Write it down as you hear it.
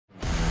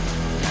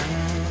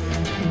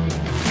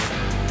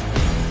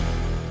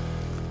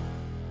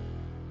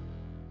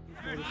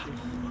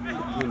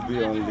It will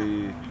be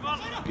only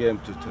game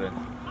to train.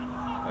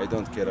 I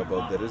don't care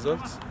about the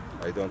results.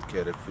 I don't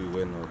care if we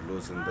win or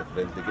lose in the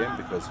friendly game,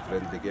 because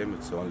friendly game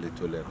it's only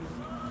to learn.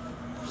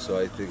 So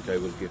I think I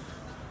will give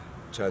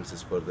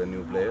chances for the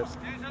new players,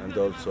 and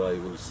also I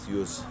will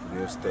use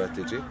new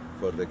strategy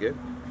for the game,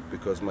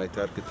 because my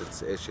target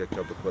is Asia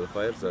Cup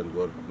qualifiers and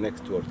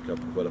next World Cup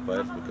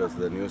qualifiers, because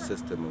the new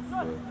system of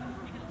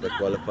the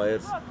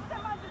qualifiers,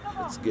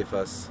 it's give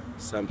us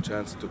some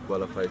chance to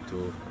qualify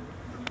to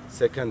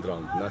second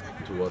round, not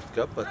to World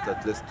Cup, but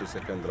at least to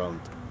second round.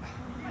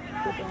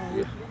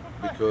 Yeah,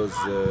 because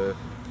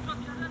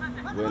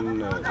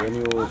when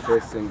you're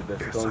facing the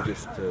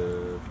strongest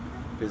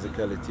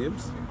physically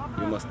teams,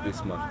 you must be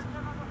smart.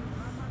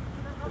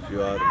 If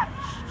you are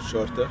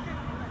shorter,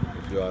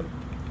 if you are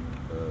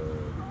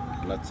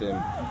not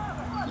same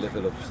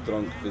level of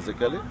strong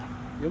physically,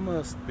 you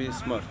must be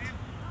smart.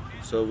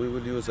 So we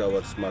will use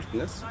our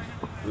smartness,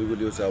 we will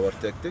use our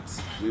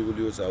tactics, we will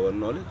use our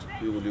knowledge,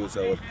 we will use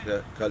our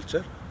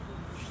culture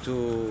to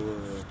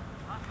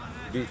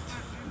beat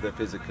the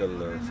physical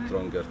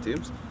stronger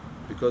teams,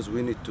 because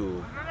we need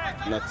to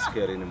not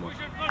scare anymore.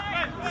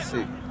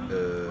 See,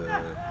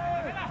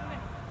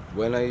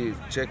 when I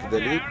check the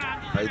league,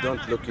 I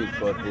don't looking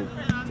for who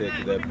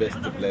take the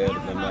best player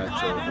in the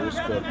match, or who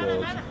score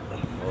goals,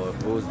 or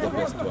who's the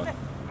best one.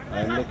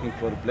 I'm looking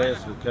for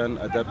players who can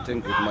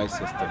adapting with my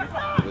system,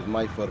 with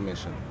my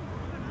formation,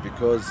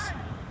 because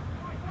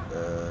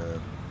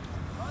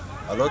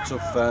a lot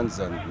of fans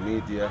and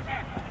media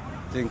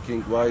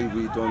thinking why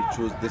we don't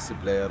choose this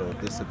player or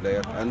this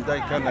player, and I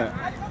can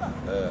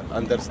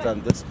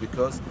understand this,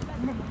 because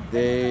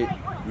they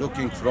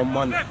looking from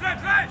one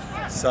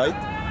side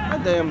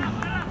and I am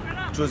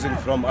choosing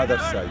from other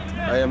side.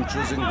 I am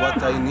choosing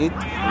what I need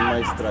in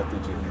my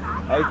strategy.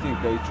 I think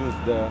I choose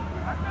the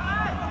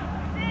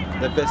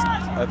best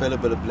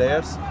available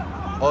players.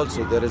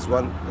 Also there is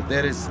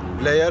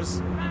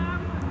players,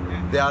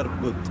 they are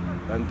good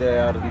and they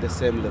are in the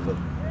same level,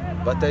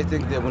 but I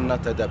think they will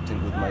not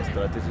adapting with my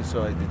strategy,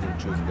 so I didn't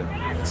choose them.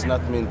 It's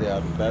not mean they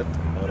are bad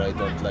or I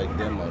don't like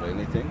them or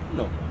anything.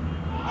 No,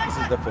 this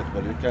is the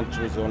football. You can't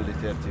choose only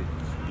 30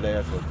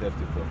 players or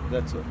 34.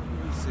 That's all.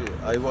 See,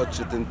 I watch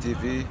it in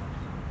TV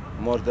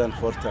more than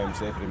 4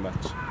 times every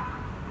match.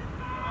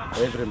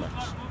 Every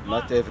match,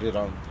 not every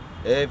round.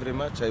 Every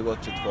match I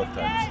watch it 4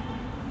 times.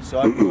 So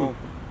I know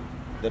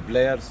the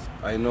players,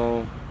 I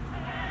know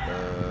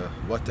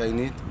what I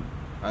need,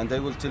 and I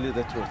will tell you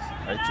the truth.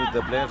 I choose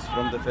the players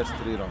from the first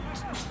 3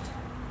 rounds.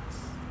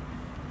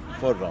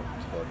 4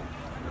 rounds.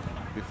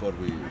 Before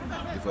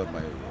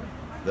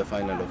the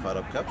final of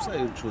Arab Cups, I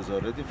will choose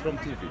already from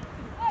TV.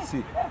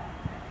 See,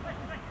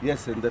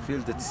 yes, in the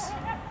field it's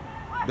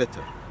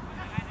better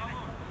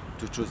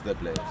to choose the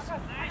players,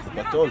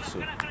 but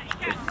also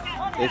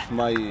if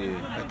my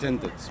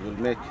attendance will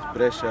make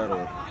pressure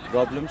or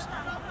problems,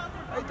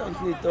 I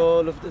don't need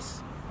all of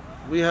this.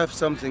 We have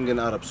something in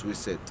Arabs, we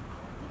said,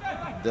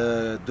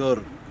 the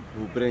door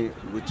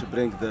which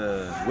bring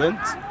the wind,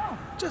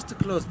 just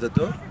close the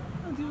door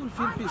and you will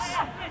feel peace.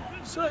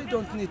 So I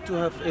don't need to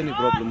have any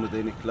problem with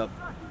any club.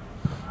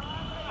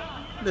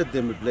 Let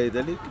them play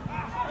the league.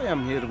 I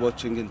am here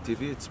watching in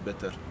TV, it's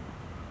better.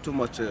 Too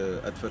much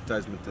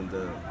advertisement in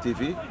the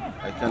TV,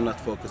 I cannot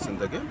focus in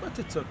the game, but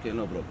it's okay,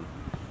 no problem.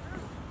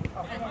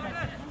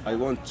 I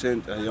won't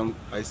change,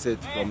 I said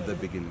from the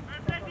beginning,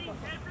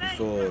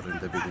 in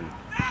the beginning.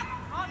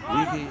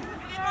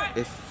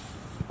 If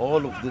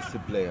all of these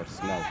players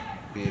now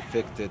be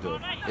affected or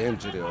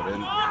injured,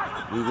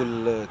 we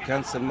will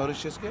cancel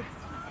Mauritius game?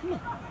 No.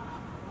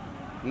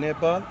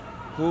 Nepal,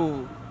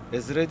 who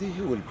is ready,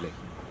 he will play.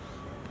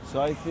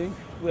 So I think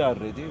we are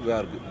ready, we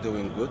are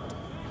doing good.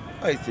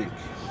 I think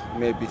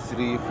maybe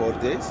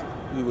 3-4 days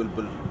we will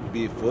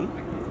be full,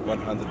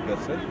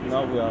 100%.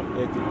 Now we are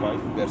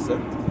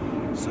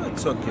 85%, so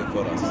it's okay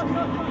for us.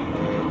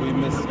 We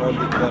miss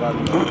only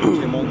Karan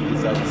Chimon,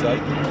 he's outside,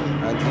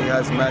 and he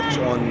has match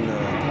on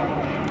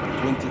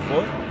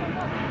 24.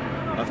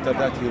 After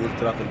that he will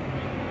travel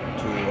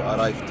to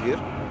arrive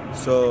here.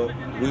 So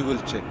we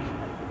will check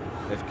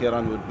if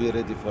Kiran will be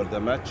ready for the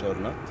match or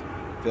not.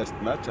 First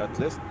match at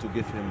least, to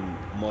give him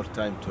more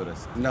time to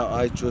rest. Now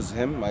I choose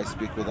him, I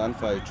speak with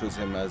Anfa, I choose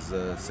him as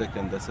a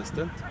second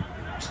assistant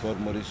for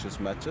Mauritius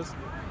matches,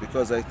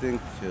 because I think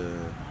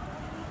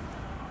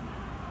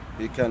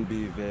he can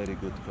be a very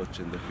good coach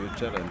in the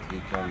future, and he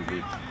can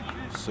lead.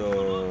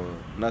 So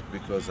not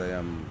because I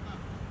am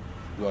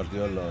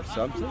Guardiola or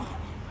something,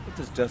 it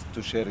is just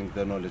to sharing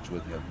the knowledge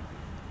with him.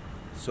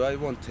 So I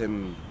want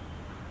him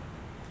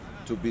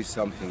to be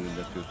something in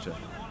the future.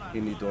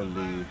 He need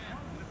only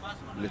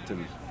little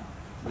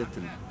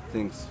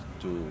things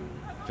to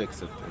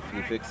fix it. If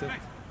he fix it,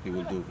 he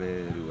will do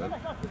very well,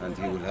 and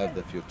he will have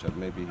the future.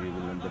 Maybe he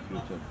will in the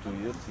future, 2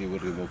 years, he will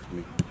remove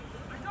me.